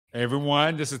Hey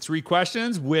everyone, this is 3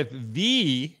 questions with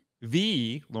the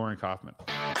Lauren Kaufman.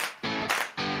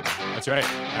 That's right.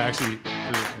 I actually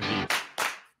threw the.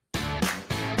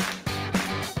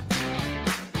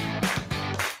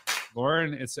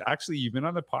 Lauren, it's actually, you've been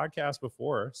on the podcast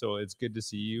before, so it's good to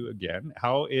see you again.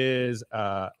 How is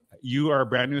you are a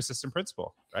brand new assistant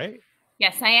principal, right?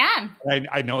 Yes, I am.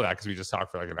 I know that because we just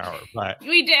talked for like an hour, but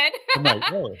we did. I'm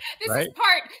like, whoa, This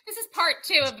is part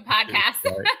 2 of the podcast.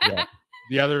 Right, yeah.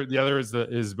 The other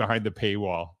is behind the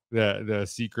paywall, the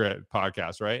secret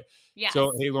podcast, right? Yes.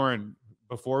 So, hey, Lauren,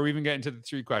 before we even get into the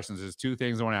 3 questions, there's 2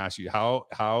 things I want to ask you.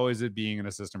 How is it being an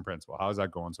assistant principal? How is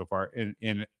that going so far in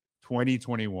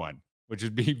 2021, which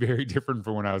would be very different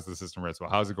from when I was the assistant principal?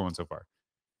 How's it going so far?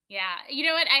 Yeah, you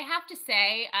know what? I have to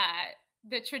say,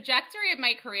 the trajectory of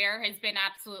my career has been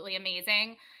absolutely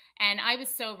amazing. And I was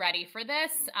so ready for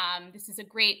this. This is a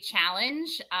great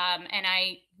challenge. And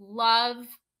I love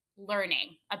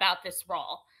learning about this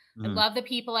role. I love the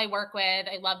people I work with.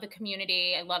 I love the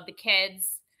community. I love the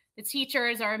kids. The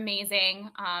teachers are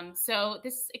amazing. So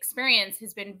this experience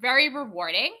has been very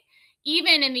rewarding,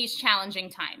 even in these challenging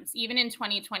times, even in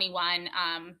 2021.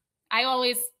 I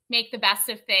always make the best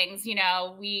of things. You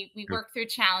know, we work through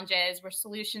challenges. We're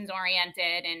solutions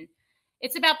oriented, and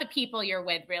it's about the people you're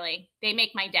with, really. They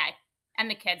make my day, and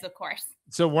the kids, of course.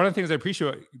 So one of the things I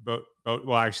appreciate about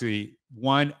well, actually,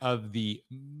 one of the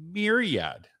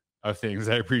myriad of things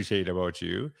I appreciate about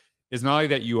you is not only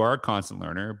that you are a constant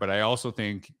learner, but I also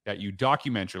think that you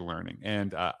document your learning.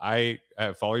 And I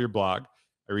follow your blog.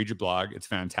 I read your blog. It's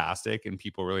fantastic, and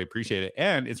people really appreciate it.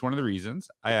 And it's one of the reasons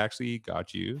I actually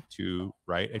got you to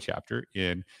write a chapter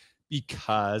in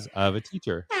Because of a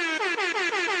Teacher.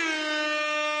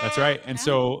 That's right. And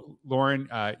so, Lauren,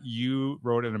 you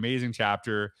wrote an amazing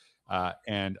chapter,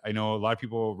 and I know a lot of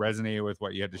people resonated with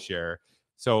what you had to share.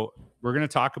 So we're going to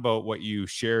talk about what you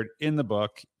shared in the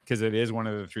book because it is one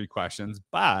of the 3 questions.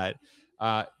 But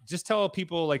just tell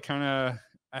people, like, kind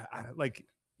of like,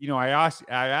 you know, I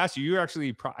asked you. You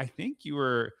actually, I think you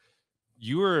were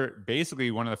basically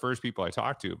one of the first people I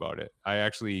talked to about it. I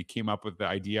actually came up with the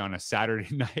idea on a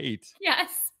Saturday night. Yes.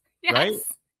 Yes. Right.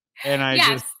 And I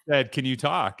just said, "Can you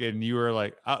talk?" And you were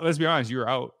like, "Let's be honest, you were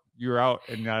out."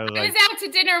 And I was out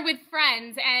to dinner with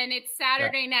friends, and it's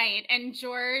Saturday night, and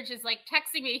George is like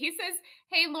texting me. He says,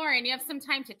 "Hey, Lauren, you have some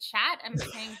time to chat?" I'm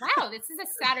saying, "Wow, this is a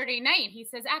Saturday night." He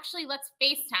says, "Actually, let's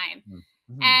FaceTime."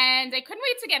 And I couldn't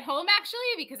wait to get home, actually,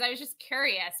 because I was just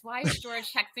curious. Why is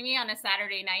George texting me on a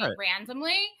Saturday night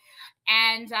randomly?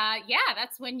 And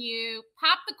that's when you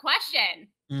pop the question.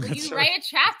 Will you write a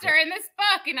chapter in this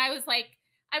book? And I was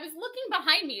looking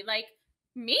behind me like,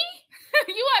 me?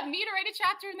 You want me to write a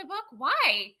chapter in the book?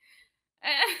 Why?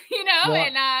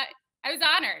 And I was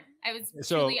honored. I was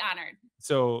truly honored.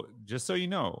 So just so you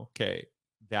know, okay,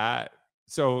 that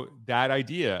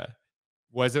idea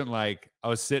wasn't like I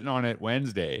was sitting on it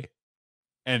Wednesday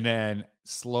and then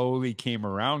slowly came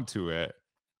around to it.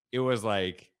 It was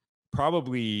like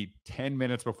probably 10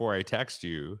 minutes before I text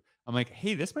you. I'm like,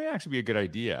 hey, this might actually be a good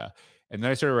idea. And then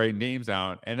I started writing names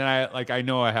down. And then I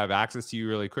know I have access to you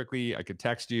really quickly. I could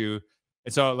text you.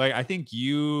 And so I think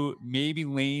you, maybe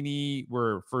Lainey,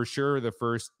 were for sure the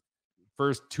first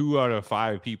 2 out of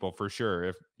 5 people for sure,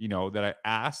 if you know, that I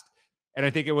asked. And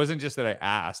I think it wasn't just that I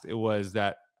asked, it was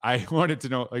that I wanted to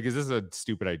know, like, is this a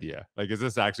stupid idea? Like, is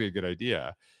this actually a good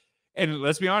idea? And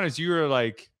let's be honest, you were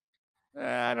like,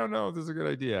 I don't know if this is a good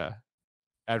idea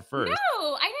at first.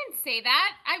 No, I didn't say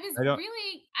that. I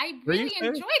really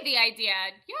enjoyed the idea.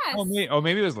 Yes.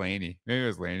 Maybe it was Lainey. Maybe it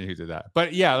was Lainey who did that.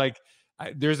 But yeah, like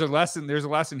there's a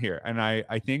lesson here. And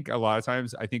I think a lot of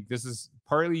times, I think this is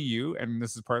partly you and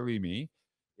this is partly me,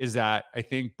 is that I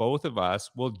think both of us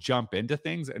will jump into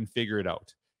things and figure it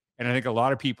out. And I think a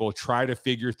lot of people try to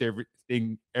figure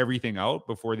everything out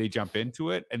before they jump into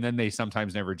it. And then they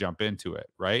sometimes never jump into it.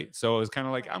 Right. So it was kind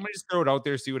of like, I'm going to just throw it out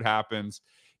there, see what happens.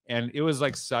 And it was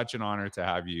like such an honor to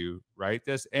have you write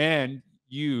this. And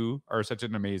you are such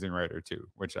an amazing writer too,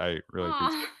 which I really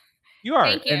appreciate. You are.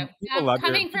 Thank you.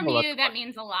 Coming from you, that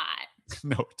means a lot.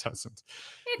 No, it doesn't.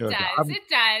 It does. It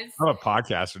does. I'm a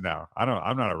podcaster now.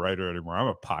 I'm not a writer anymore. I'm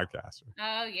a podcaster.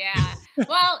 Oh yeah.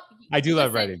 Well, I do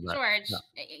love writing, George.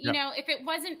 You know, if it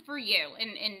wasn't for you,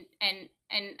 and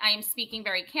I am speaking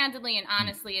very candidly and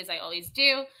honestly, as I always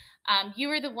do, you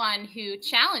were the one who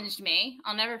challenged me.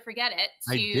 I'll never forget it.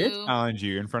 I did challenge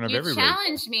you in front of everybody. You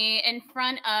challenged me in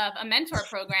front of a mentor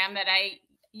program that I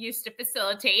used to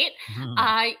facilitate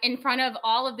in front of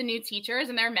all of the new teachers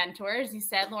and their mentors. You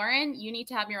said, Lauren, you need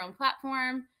to have your own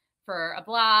platform for a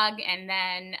blog. And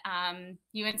then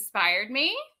you inspired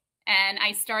me and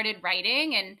I started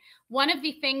writing. And one of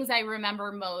the things I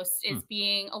remember most is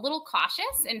being a little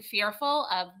cautious and fearful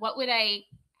of what would I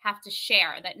have to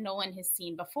share that no one has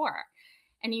seen before.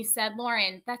 And you said,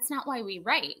 Lauren, that's not why we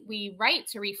write. We write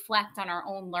to reflect on our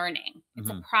own learning. It's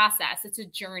a process, it's a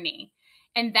journey.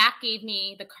 And that gave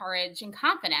me the courage and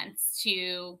confidence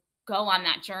to go on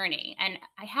that journey. And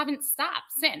I haven't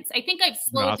stopped since. I think I've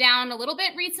slowed down a little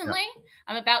bit recently. Yeah.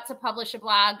 I'm about to publish a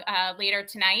blog later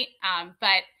tonight,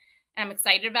 but I'm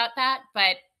excited about that.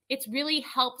 But it's really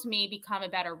helped me become a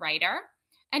better writer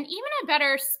and even a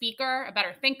better speaker, a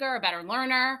better thinker, a better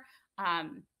learner,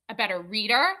 a better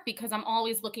reader, because I'm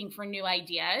always looking for new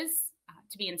ideas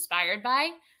to be inspired by.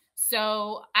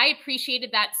 So I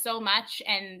appreciated that so much.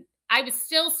 And I was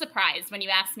still surprised when you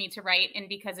asked me to write And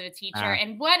Because of a Teacher.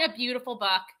 And what a beautiful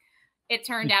book it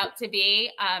turned out to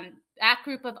be. That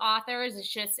group of authors is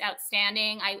just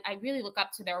outstanding. I really look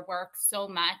up to their work so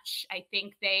much. I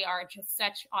think they are just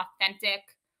such authentic,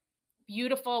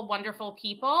 beautiful, wonderful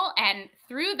people. And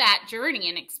through that journey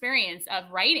and experience of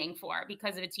writing for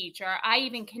Because of a Teacher, I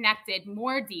even connected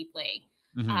more deeply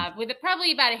with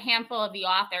probably about a handful of the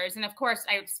authors. And of course,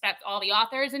 I respect all the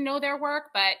authors and know their work,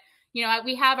 but you know,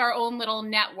 we have our own little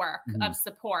network of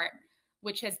support,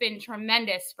 which has been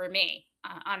tremendous for me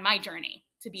on my journey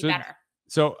to be better.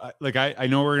 So like, I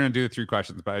know we're going to do the 3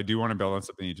 questions, but I do want to build on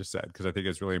something you just said, because I think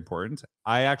it's really important.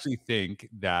 I actually think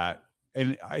that,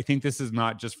 and I think this is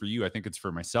not just for you, I think it's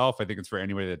for myself, I think it's for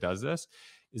anybody that does this,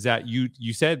 is that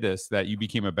you said this, that you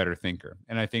became a better thinker.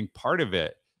 And I think part of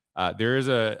it, there is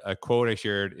a quote I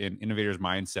shared in Innovator's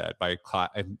Mindset by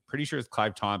I'm pretty sure it's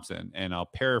Clive Thompson, and I'll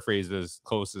paraphrase it as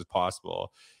close as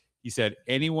possible. He said,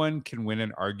 anyone can win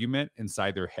an argument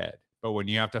inside their head, but when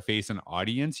you have to face an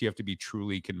audience, you have to be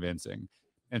truly convincing.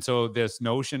 And so this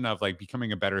notion of like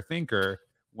becoming a better thinker,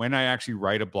 when I actually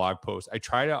write a blog post, I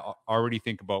try to already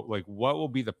think about like what will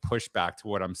be the pushback to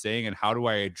what I'm saying and how do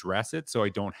I address it so I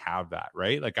don't have that,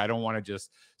 right? Like I don't want to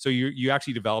just, so you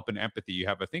actually develop an empathy, you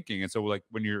have a thinking. And so like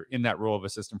when you're in that role of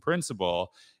assistant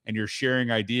principal and you're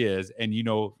sharing ideas and you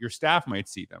know your staff might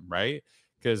see them, right?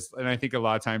 Because, and I think a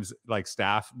lot of times like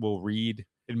staff will read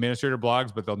administrator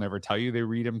blogs, but they'll never tell you they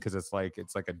read them because it's like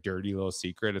a dirty little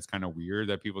secret. It's kind of weird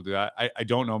that people do that. I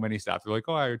don't know many staff who are like,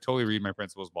 oh, I totally read my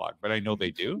principal's blog, but I know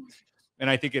they do. And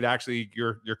I think it actually,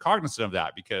 you're cognizant of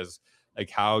that because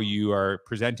like how you are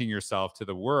presenting yourself to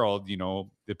the world, you know,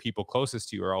 the people closest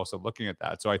to you are also looking at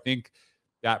that. So I think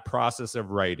that process of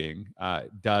writing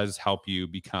does help you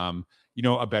become, you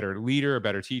know, a better leader, a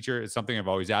better teacher. It's something I've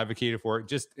always advocated for.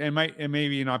 Just it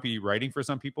maybe not be writing for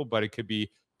some people, but it could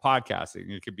be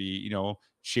podcasting. It could be, you know,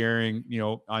 sharing, you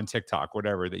know, on TikTok,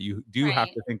 whatever, that you do have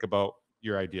to think about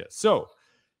your ideas. So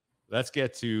let's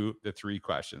get to the 3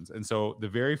 questions. And so the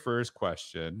very first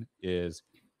question is,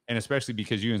 and especially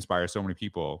because you inspire so many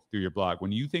people through your blog,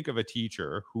 when you think of a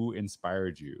teacher who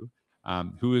inspired you,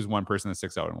 who is one person that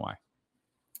sticks out and why?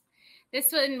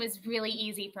 This one was really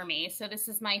easy for me. So this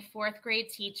is my 4th grade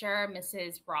teacher,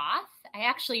 Mrs. Roth. I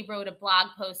actually wrote a blog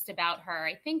post about her,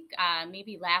 I think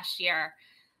maybe last year,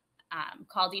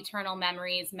 called Eternal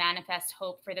Memories, Manifest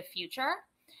Hope for the Future.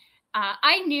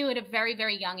 I knew at a very,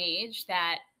 very young age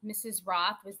that Mrs.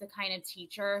 Roth was the kind of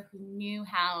teacher who knew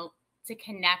how to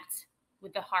connect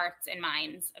with the hearts and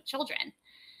minds of children.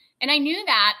 And I knew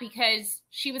that because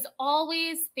she was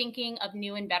always thinking of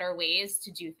new and better ways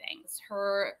to do things.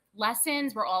 Her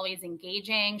lessons were always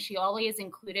engaging. She always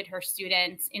included her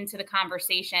students into the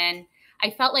conversation.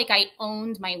 I felt like I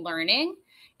owned my learning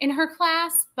in her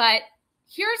class, but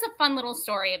here's a fun little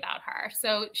story about her.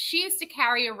 So she used to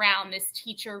carry around this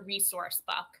teacher resource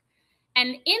book. And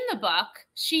in the book,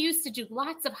 she used to do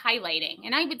lots of highlighting.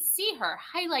 And I would see her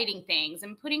highlighting things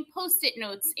and putting Post-it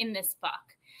notes in this book.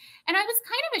 And I was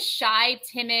kind of a shy,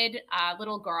 timid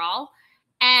little girl.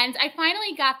 And I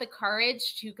finally got the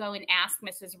courage to go and ask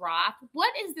Mrs. Roth,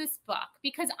 what is this book?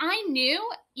 Because I knew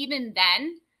even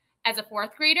then, as a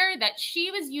 4th grader, that she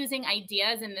was using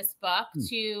ideas in this book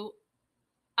to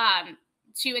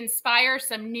inspire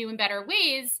some new and better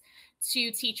ways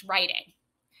to teach writing.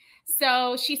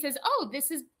 So she says, oh,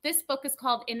 this book is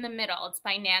called In the Middle. It's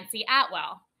by Nancy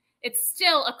Atwell. It's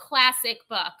still a classic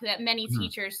book that many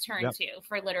teachers turn to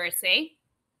for literacy.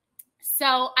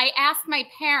 So I asked my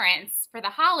parents for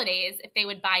the holidays if they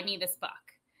would buy me this book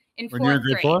in 4th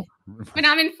grade. When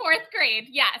I'm in 4th grade,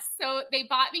 yes. So they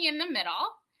bought me In the Middle,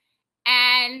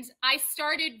 and I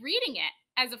started reading it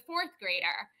as a 4th grader,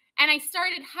 and I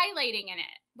started highlighting in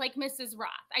it like Mrs. Roth.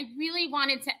 I really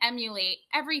wanted to emulate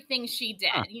everything she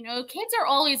did. You know, kids are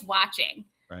always watching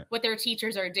what their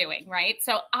teachers are doing, right?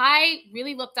 So I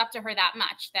really looked up to her that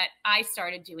much that I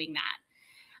started doing that.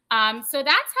 So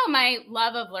that's how my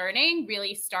love of learning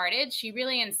really started. She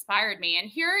really inspired me. And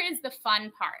here is the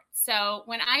fun part. So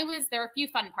there are a few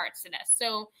fun parts to this.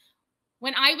 So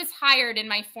when I was hired in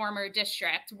my former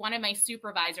district, one of my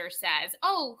supervisors says,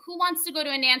 "Oh, who wants to go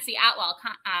to a Nancy Atwell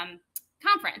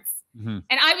conference?" Mm-hmm.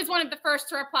 And I was one of the first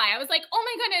to reply. I was like, "Oh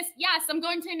my goodness, yes, I'm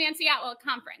going to a Nancy Atwell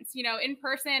conference, in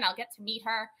person. I'll get to meet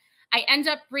her." I end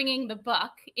up bringing the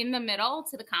book in the middle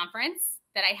to the conference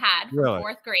that I had from Really?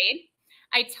 fourth grade.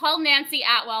 I tell Nancy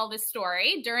Atwell this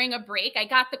story during a break. I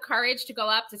got the courage to go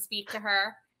up to speak to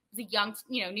her. As a young,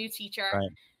 new teacher. Right.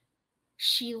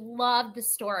 She loved the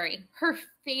story. Her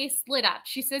face lit up.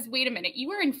 She says, "Wait a minute, you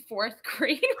were in fourth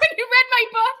grade when you read my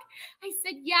book?" I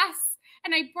said, "Yes."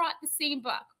 And I brought the same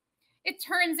book. It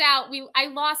turns out I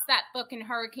lost that book in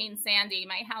Hurricane Sandy.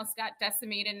 My house got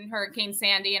decimated in Hurricane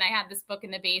Sandy, and I had this book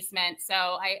in the basement. So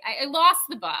I lost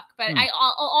the book, but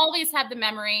I'll always have the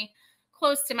memory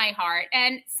close to my heart.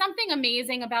 And something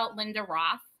amazing about Linda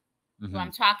Roth, who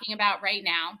I'm talking about right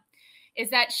now, is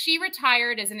that she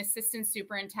retired as an assistant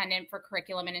superintendent for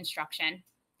curriculum and instruction.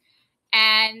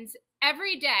 And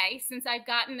every day since I've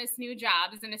gotten this new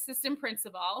job as an assistant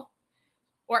principal,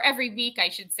 or every week, I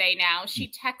should say now, she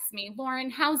texts me, "Lauren,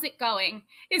 how's it going?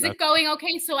 Is it going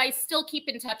okay?" So I still keep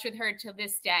in touch with her to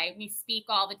this day. We speak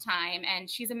all the time, and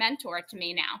she's a mentor to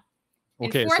me now.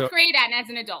 Okay, in fourth grade and as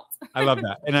an adult. I love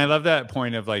that. And I love that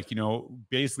point of like,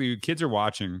 basically kids are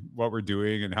watching what we're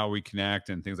doing and how we connect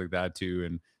and things like that too.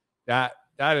 And that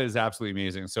is absolutely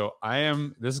amazing. So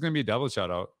this is going to be a double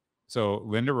shout out. So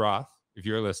Linda Roth, if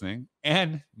you're listening,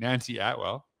 and Nancy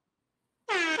Atwell,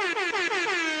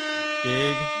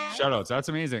 big shout outs. That's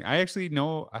amazing. I actually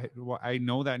know, I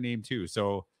know that name too.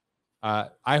 So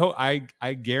I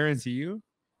guarantee you,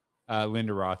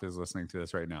 Linda Roth is listening to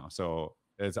this right now. So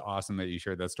it's awesome that you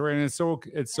shared that story, and it's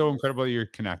so incredible that you're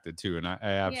connected too. And I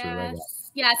absolutely love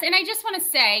that. Yes, and I just want to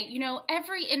say,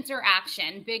 every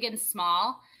interaction, big and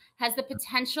small, has the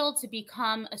potential to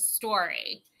become a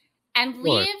story and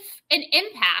leave an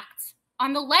impact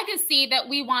on the legacy that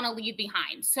we want to leave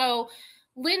behind. So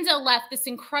Linda left this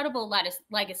incredible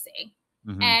legacy,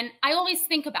 and I always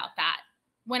think about that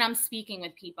when I'm speaking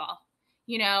with people.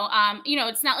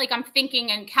 It's not like I'm thinking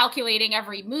and calculating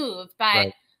every move,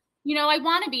 but I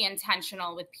want to be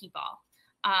intentional with people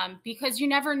because you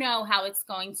never know how it's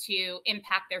going to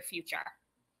impact their future.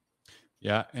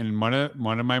 Yeah, and one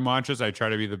of my mantras, I try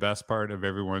to be the best part of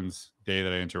everyone's day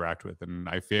that I interact with, and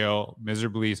I fail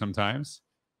miserably sometimes,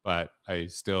 but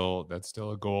that's still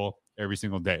a goal every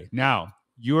single day. Now,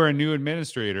 you are a new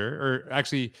administrator, or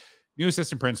actually new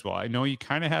assistant principal. I know you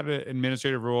kind of have an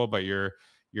administrative role, but you're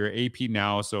AP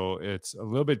now, so it's a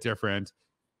little bit different.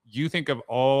 You think of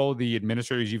all the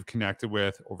administrators you've connected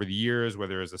with over the years,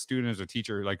 whether as a student, as a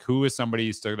teacher, like who is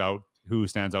somebody who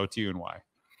stands out to you and why?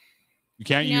 You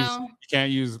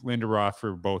can't use Linda Roth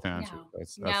for both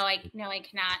answers. No, I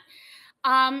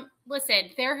cannot.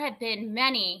 Listen, there have been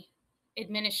many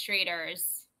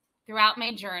administrators throughout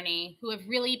my journey who have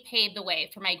really paved the way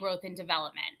for my growth and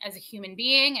development as a human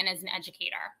being and as an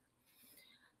educator.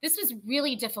 This was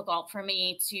really difficult for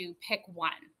me to pick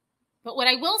one. But what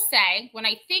I will say, when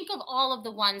I think of all of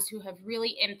the ones who have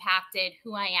really impacted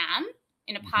who I am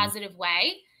in a positive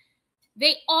way,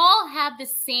 they all have the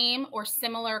same or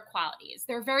similar qualities.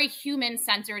 They're very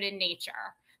human-centered in nature.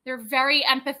 They're very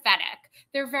empathetic.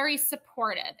 They're very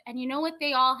supportive. And you know what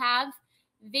they all have?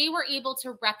 They were able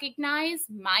to recognize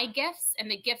my gifts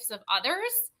and the gifts of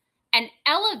others and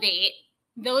elevate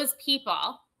those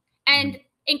people and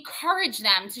encourage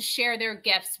them to share their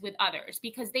gifts with others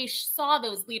because they saw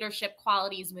those leadership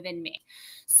qualities within me.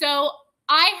 So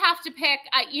I have to pick,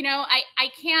 I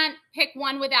can't pick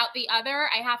one without the other.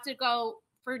 I have to go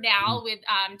for now with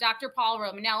Dr. Paul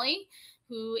Romanelli,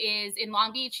 who is in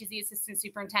Long Beach. He's the assistant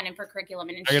superintendent for curriculum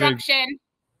and instruction.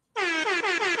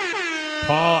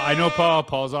 Paul, I know Paul.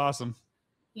 Paul's awesome.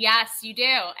 Yes, you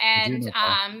do. And,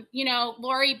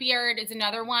 Lori Beard is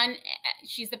another one.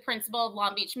 She's the principal of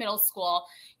Long Beach Middle School.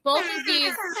 Both of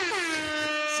these.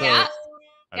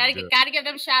 Got to give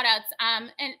them shout outs.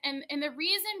 And the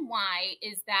reason why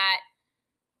is that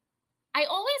I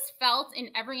always felt in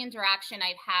every interaction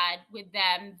I've had with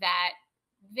them that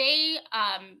they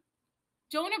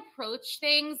don't approach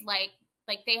things like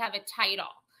they have a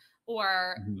title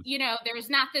or, there's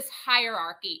not this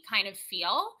hierarchy kind of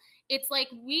feel. It's like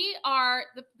we are,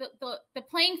 the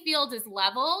playing field is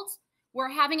leveled. We're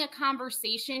having a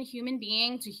conversation, human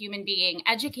being to human being,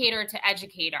 educator to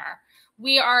educator.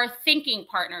 We are thinking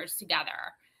partners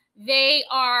together. They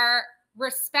are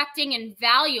respecting and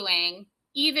valuing,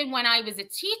 even when I was a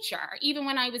teacher, even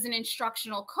when I was an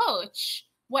instructional coach,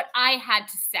 what I had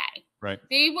to say. Right.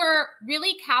 They were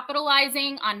really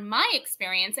capitalizing on my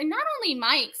experience, and not only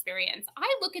my experience.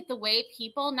 I look at the way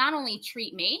people not only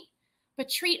treat me, but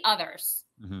treat others.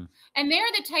 Mm-hmm. And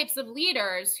they're the types of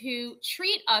leaders who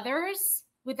treat others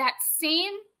with that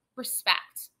same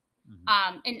respect,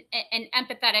 and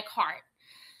empathetic heart.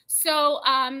 So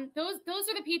those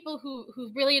are the people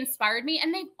who really inspired me,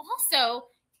 and they've also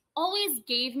always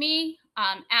gave me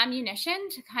ammunition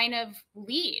to kind of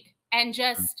lead and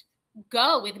just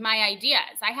go with my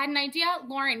ideas. I had an idea,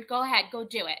 Lauren, go ahead, go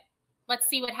do it. Let's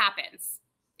see what happens.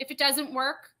 If it doesn't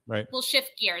work, Right. we'll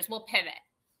shift gears, we'll pivot.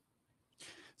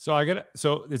 So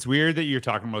it's weird that you're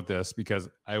talking about this, because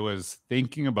I was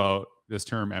thinking about this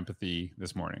term empathy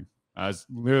this morning. I was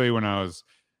literally, when I was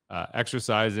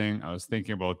exercising, I was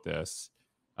thinking about this,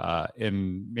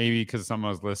 and maybe because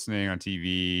someone was listening on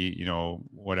TV,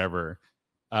 whatever.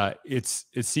 It's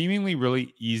seemingly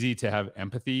really easy to have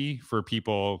empathy for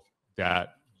people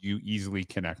that you easily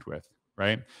connect with,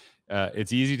 right?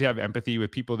 It's easy to have empathy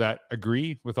with people that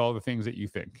agree with all the things that you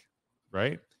think,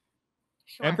 right?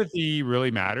 Sure. Empathy really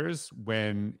matters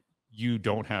when you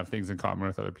don't have things in common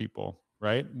with other people,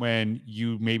 right? When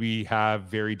you maybe have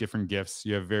very different gifts,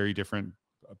 you have very different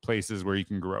places where you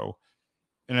can grow.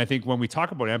 And I think when we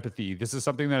talk about empathy, this is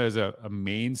something that is a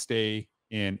mainstay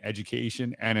in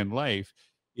education and in life.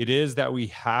 It is that we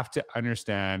have to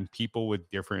understand people with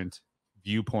different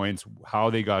viewpoints, how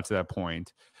they got to that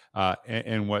point,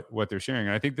 and what they're sharing.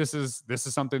 And I think this is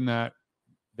something that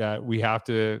we have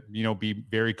to, be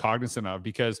very cognizant of,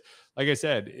 because like I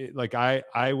said, like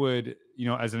I would,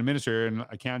 as an administrator, and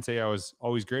I can't say I was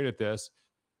always great at this.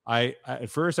 At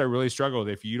first I really struggled.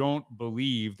 If you don't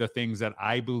believe the things that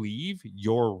I believe,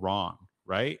 you're wrong,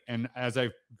 right? And as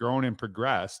I've grown and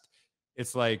progressed,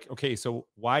 it's like, okay, so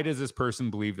why does this person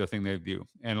believe the thing they do?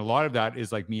 And a lot of that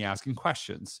is like me asking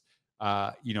questions.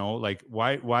 Like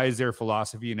why is their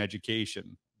philosophy in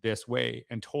education this way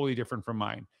and totally different from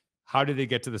mine? How did they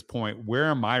get to this point? Where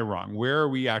am I wrong? Where are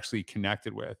we actually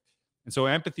connected with? And so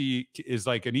empathy is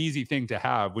like an easy thing to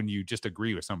have when you just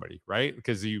agree with somebody, right?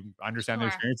 Because you understand their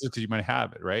Sure. experiences, because you might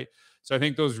have it, right? So I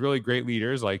think those really great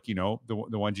leaders, like, the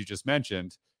ones you just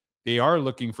mentioned, they are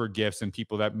looking for gifts and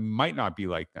people that might not be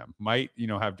like them, might,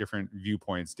 have different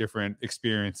viewpoints, different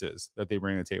experiences that they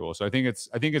bring to the table. So I think it's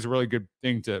a really good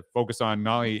thing to focus on,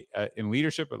 not only in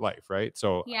leadership, but life, right?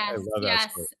 So I Yes, love that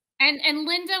yes. story. And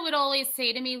Linda would always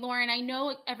say to me, Lauren, I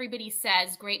know everybody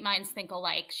says great minds think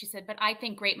alike. She said, but I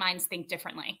think great minds think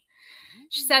differently.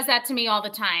 She says that to me all the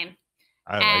time.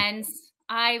 I like And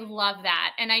I love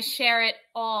that. And I share it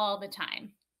all the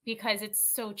time because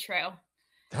it's so true.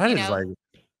 that You is know, like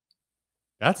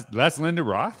that's Linda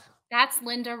Roth. that's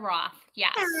Linda Roth.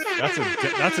 Yes.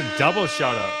 That's a double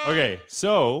shout out. Okay,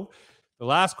 so the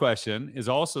last question is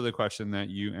also the question that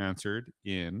you answered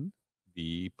in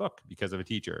the book, Because of a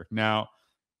Teacher. Now,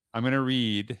 I'm going to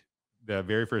read the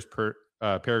very first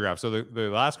paragraph. So the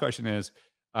last question is,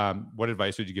 what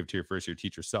advice would you give to your first year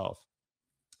teacher self?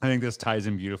 I think this ties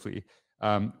in beautifully.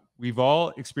 We've all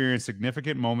experienced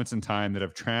significant moments in time that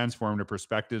have transformed our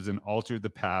perspectives and altered the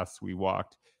paths we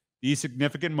walked. These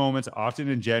significant moments often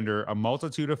engender a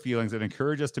multitude of feelings that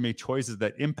encourage us to make choices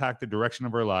that impact the direction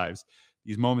of our lives.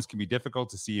 These moments can be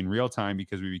difficult to see in real time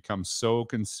because we become so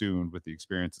consumed with the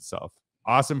experience itself.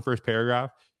 Awesome first paragraph,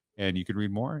 and you can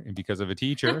read more. And Because of a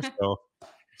Teacher, so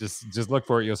just look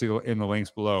for it. You'll see in the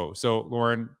links below. So,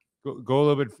 Lauren, go a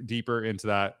little bit deeper into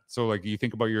that. So, like, you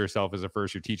think about yourself as a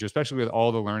first year teacher, especially with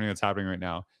all the learning that's happening right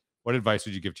now. What advice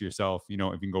would you give to yourself? If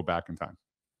you can go back in time.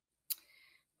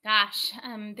 Gosh,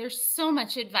 there's so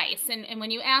much advice. And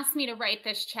when you asked me to write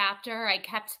this chapter, I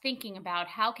kept thinking about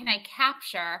how can I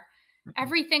capture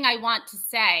everything I want to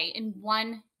say in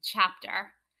one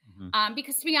chapter. Mhm.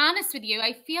 Because to be honest with you,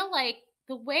 I feel like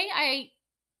the way I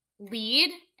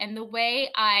lead and the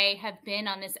way I have been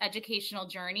on this educational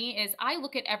journey is I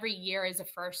look at every year as a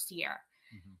first year.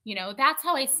 Mhm. That's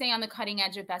how I stay on the cutting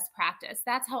edge of best practice.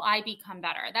 That's how I become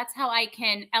better. That's how I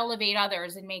can elevate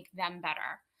others and make them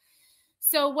better.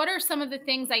 So, what are some of the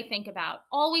things I think about?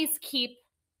 Always keep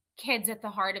kids at the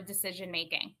heart of decision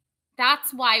making.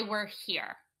 That's why we're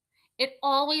here. It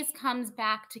always comes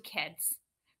back to kids,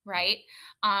 right?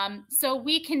 So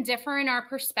we can differ in our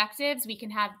perspectives. We can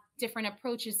have different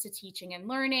approaches to teaching and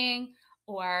learning,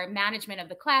 or management of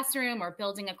the classroom, or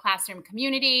building a classroom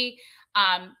community.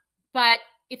 But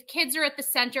if kids are at the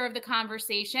center of the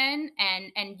conversation,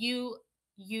 and you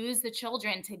use the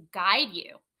children to guide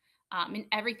you in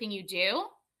everything you do,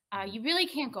 you really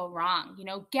can't go wrong.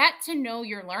 Get to know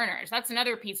your learners. That's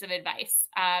another piece of advice.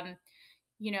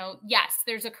 Yes,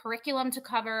 there's a curriculum to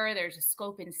cover, there's a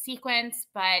scope and sequence,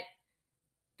 but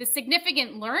The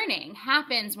significant learning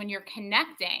happens when you're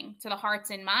connecting to the hearts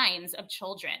and minds of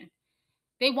children.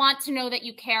 They want to know that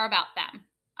you care about them.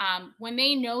 When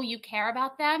they know you care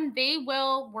about them, they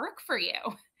will work for you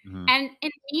Mhm. and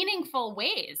in meaningful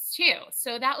ways too.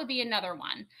 So that would be another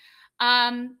one.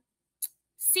 Um,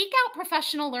 Seek out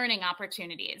professional learning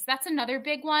opportunities. That's another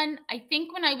big one. I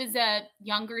think when I was a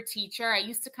younger teacher, I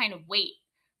used to kind of wait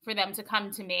for them to come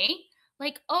to me.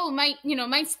 Like, oh,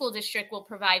 my school district will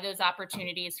provide those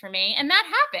opportunities for me. And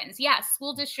that happens. Yes,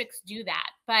 school districts do that.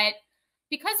 But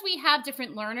because we have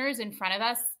different learners in front of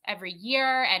us every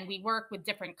year and we work with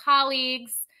different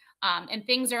colleagues, and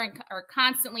things are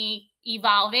constantly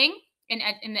evolving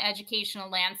in the educational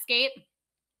landscape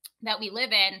that we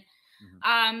live in,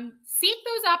 Mhm. seek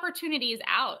those opportunities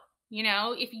out.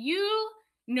 If you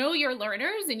know your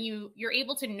learners and you're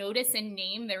able to notice and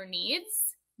name their needs,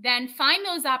 then find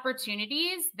those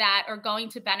opportunities that are going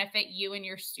to benefit you and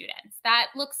your students.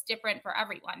 That looks different for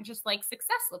everyone, just like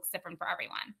success looks different for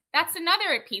everyone. That's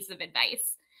another piece of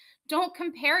advice. Don't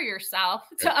compare yourself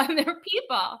Right. to other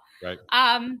people. Right.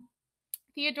 um,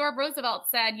 Theodore Roosevelt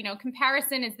said,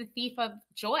 comparison is the thief of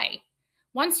joy.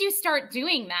 Once you start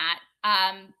doing that,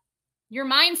 your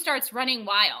mind starts running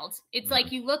wild. It's Mhm.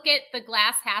 like you look at the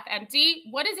glass half empty.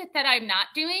 What is it that I'm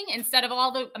not doing instead of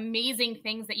all the amazing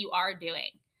things that you are doing?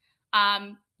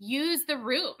 Use the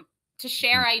room to Mhm.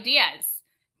 share ideas.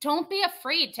 Don't be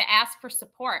afraid to ask for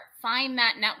support. Find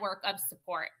that network of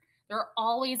support. There are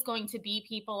always going to be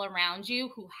people around you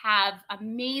who have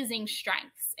amazing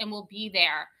strengths and will be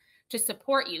there to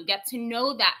support you. Get to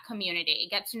know that community,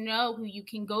 get to know who you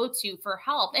can go to for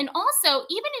help. And also,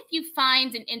 even if you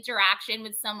find an interaction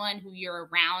with someone who you're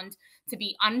around to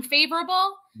be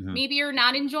unfavorable, Mhm. maybe you're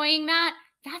not enjoying that,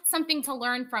 that's something to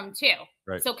learn from too.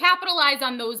 Right. So capitalize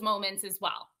on those moments as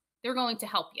well. They're going to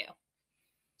help you.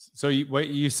 So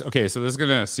okay, so this is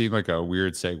gonna seem like a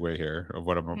weird segue here of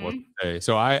what I'm about Mm-hmm. to say.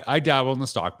 So I dabble in the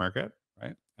stock market,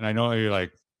 right? And I know you're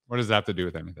like, what does that have to do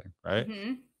with anything, right?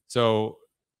 Mm-hmm. So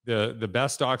the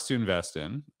best stocks to invest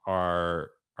in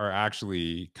are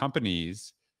actually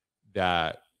companies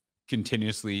that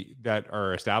that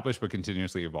are established but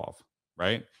continuously evolve,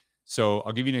 right? So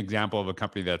I'll give you an example of a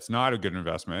company that's not a good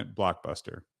investment,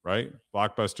 Blockbuster, right?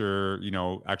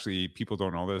 Blockbuster, actually people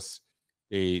don't know this.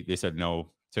 They said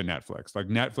no to Netflix. Like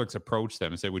Netflix approached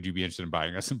them and said, "Would you be interested in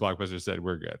buying us?" And Blockbuster said,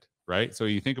 "We're good." Right? So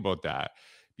you think about that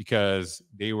because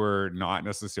they were not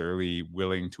necessarily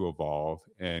willing to evolve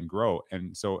and grow.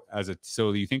 And so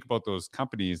you think about those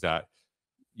companies that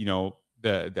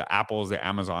the Apples, the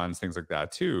Amazons, things like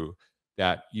that too,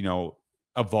 that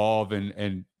evolve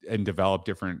and develop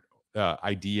different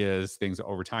ideas, things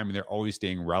over time, and they're always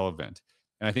staying relevant.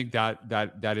 And I think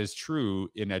that is true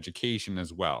in education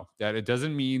as well. That it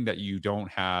doesn't mean that you don't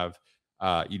have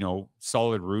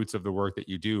solid roots of the work that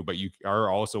you do, but you are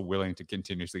also willing to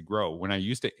continuously grow. When I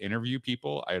used to interview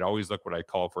people, I'd always look what I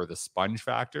call for the sponge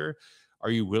factor. Are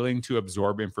you willing to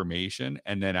absorb information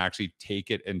and then actually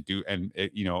take it and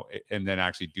and then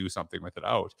actually do something with it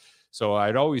out? So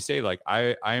I'd always say, like,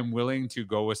 I am willing to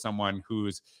go with someone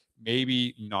who's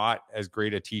maybe not as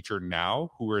great a teacher now,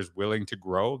 who is willing to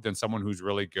grow, than someone who's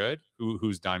really good,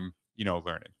 who's done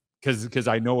learning, because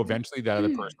I know eventually that other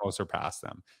person will surpass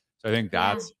them. So I think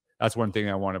Yeah. that's one thing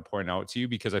I want to point out to you,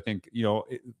 because I think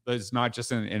it's not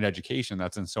just in education.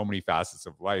 That's in so many facets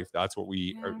of life. That's what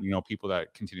we are, Yeah. people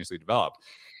that continuously develop.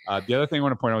 The other thing I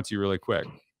want to point out to you really quick,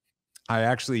 I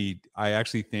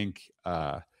actually think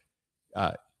uh,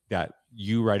 that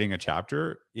you writing a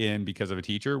chapter in Because of a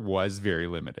Teacher was very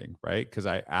limiting, right? Because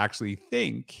I actually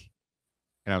think,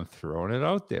 and I'm throwing it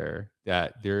out there,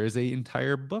 that there is a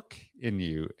entire book in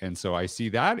you, and so I see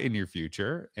that in your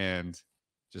future, and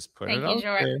just put it Thank you, out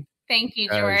George. there Thank you,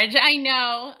 as George. I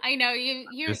know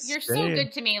you're just so saying.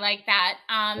 good to me like that.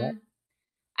 Yeah,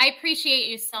 I appreciate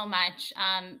you so much.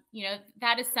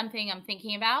 That is something I'm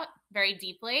thinking about very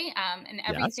deeply. And yes,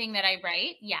 everything that I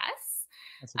write, yes.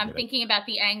 that's a I'm good idea. thinking about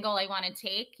the angle I want to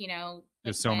take, like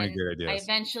There's so many when good I ideas.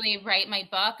 eventually write my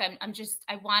book,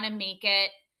 I want to make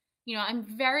it,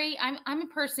 I'm a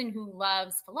person who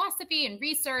loves philosophy and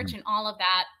research Mhm. and all of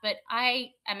that, but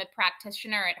I am a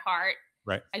practitioner at heart.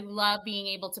 Right. I love being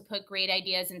able to put great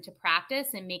ideas into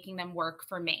practice and making them work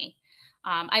for me.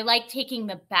 I like taking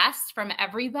the best from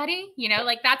everybody.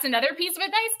 Like that's another piece of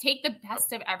advice. Take the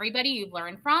best of everybody you've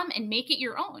learned from and make it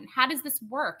your own. How does this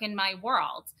work in my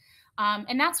world?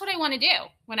 And that's what I want to do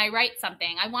when I write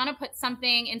something. I want to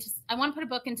put a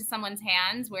book into someone's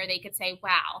hands where they could say,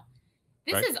 wow,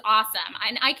 this Right. is awesome.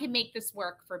 And I can make this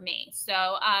work for me. So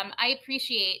I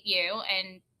appreciate you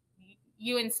and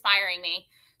you inspiring me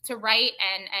to write,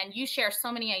 and you share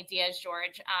so many ideas,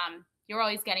 George. You're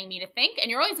always getting me to think,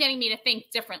 and you're always getting me to think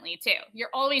differently too. You're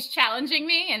always challenging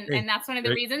me, Hey, and that's one of the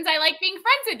great, reasons I like being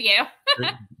friends with you.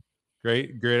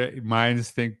 great, great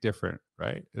minds think different,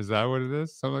 right? Is that what it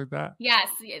is? Something like that? Yes,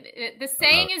 the I love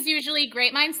saying is usually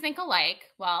great minds think alike. it.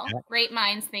 Well, great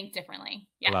minds think differently.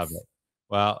 I love Yes. it.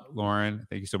 Well, Lauren,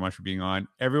 thank you so much for being on.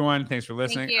 Everyone, thanks for Thank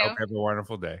listening. I hope you. you have a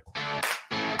wonderful day.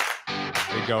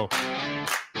 There you go.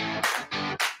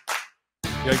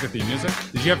 You like the theme music?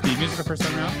 Did you have theme music the first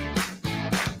time around?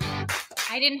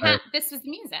 I didn't All have right. this was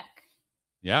music.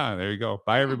 Yeah, there you go.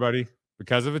 Bye, everybody.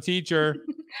 Because of a teacher.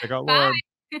 Check out Bye. Lauren.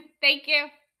 Thank you.